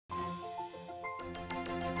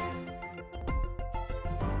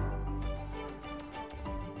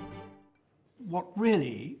what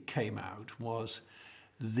really came out was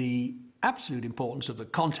the absolute importance of the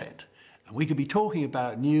content. And we could be talking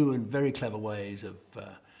about new and very clever ways of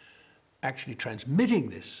actually transmitting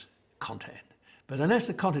this content. But unless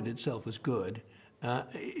the content itself was good,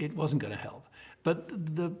 it wasn't going to help. But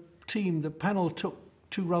the panel took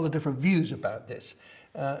two rather different views about this.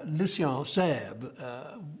 Lucien Serbe,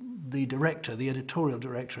 the editorial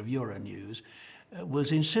director of Euronews,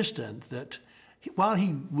 was insistent that while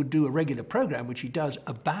he would do a regular program, which he does,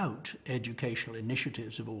 about educational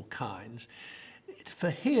initiatives of all kinds, for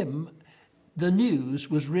him, the news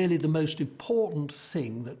was really the most important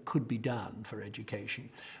thing that could be done for education.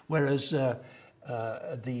 Whereas the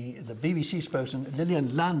BBC spokesman,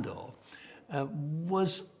 Lilian Landau,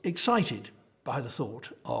 was excited by the thought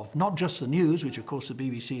of not just the news, which of course the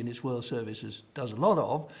BBC and its World Services does a lot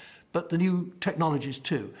of, but the new technologies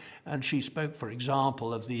too. And she spoke, for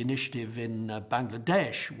example, of the initiative in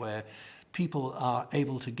Bangladesh, where people are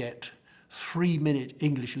able to get 3-minute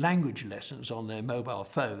English language lessons on their mobile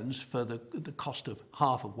phones for the cost of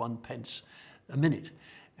half of 1 pence a minute.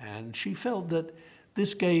 And she felt that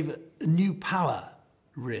this gave new power,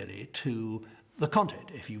 really, to the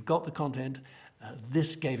content. If you've got the content,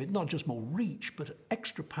 this gave it not just more reach, but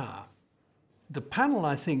extra power. The panel,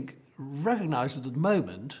 I think, recognised that at the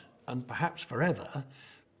moment, and perhaps forever,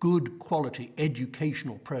 good quality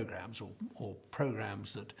educational programs or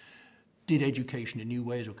programs that did education in new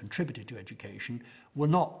ways or contributed to education were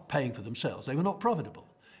not paying for themselves. They were not profitable.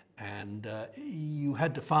 And you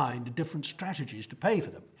had to find different strategies to pay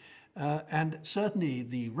for them. And certainly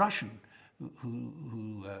the Russian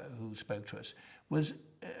who spoke to us was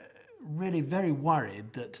really very worried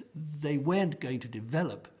that they weren't going to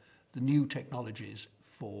develop the new technologies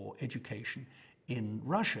for education in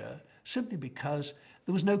Russia simply because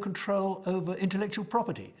there was no control over intellectual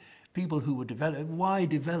property. People who were why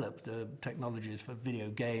develop the technologies for video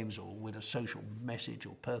games or with a social message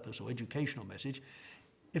or purpose or educational message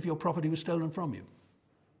if your property was stolen from you?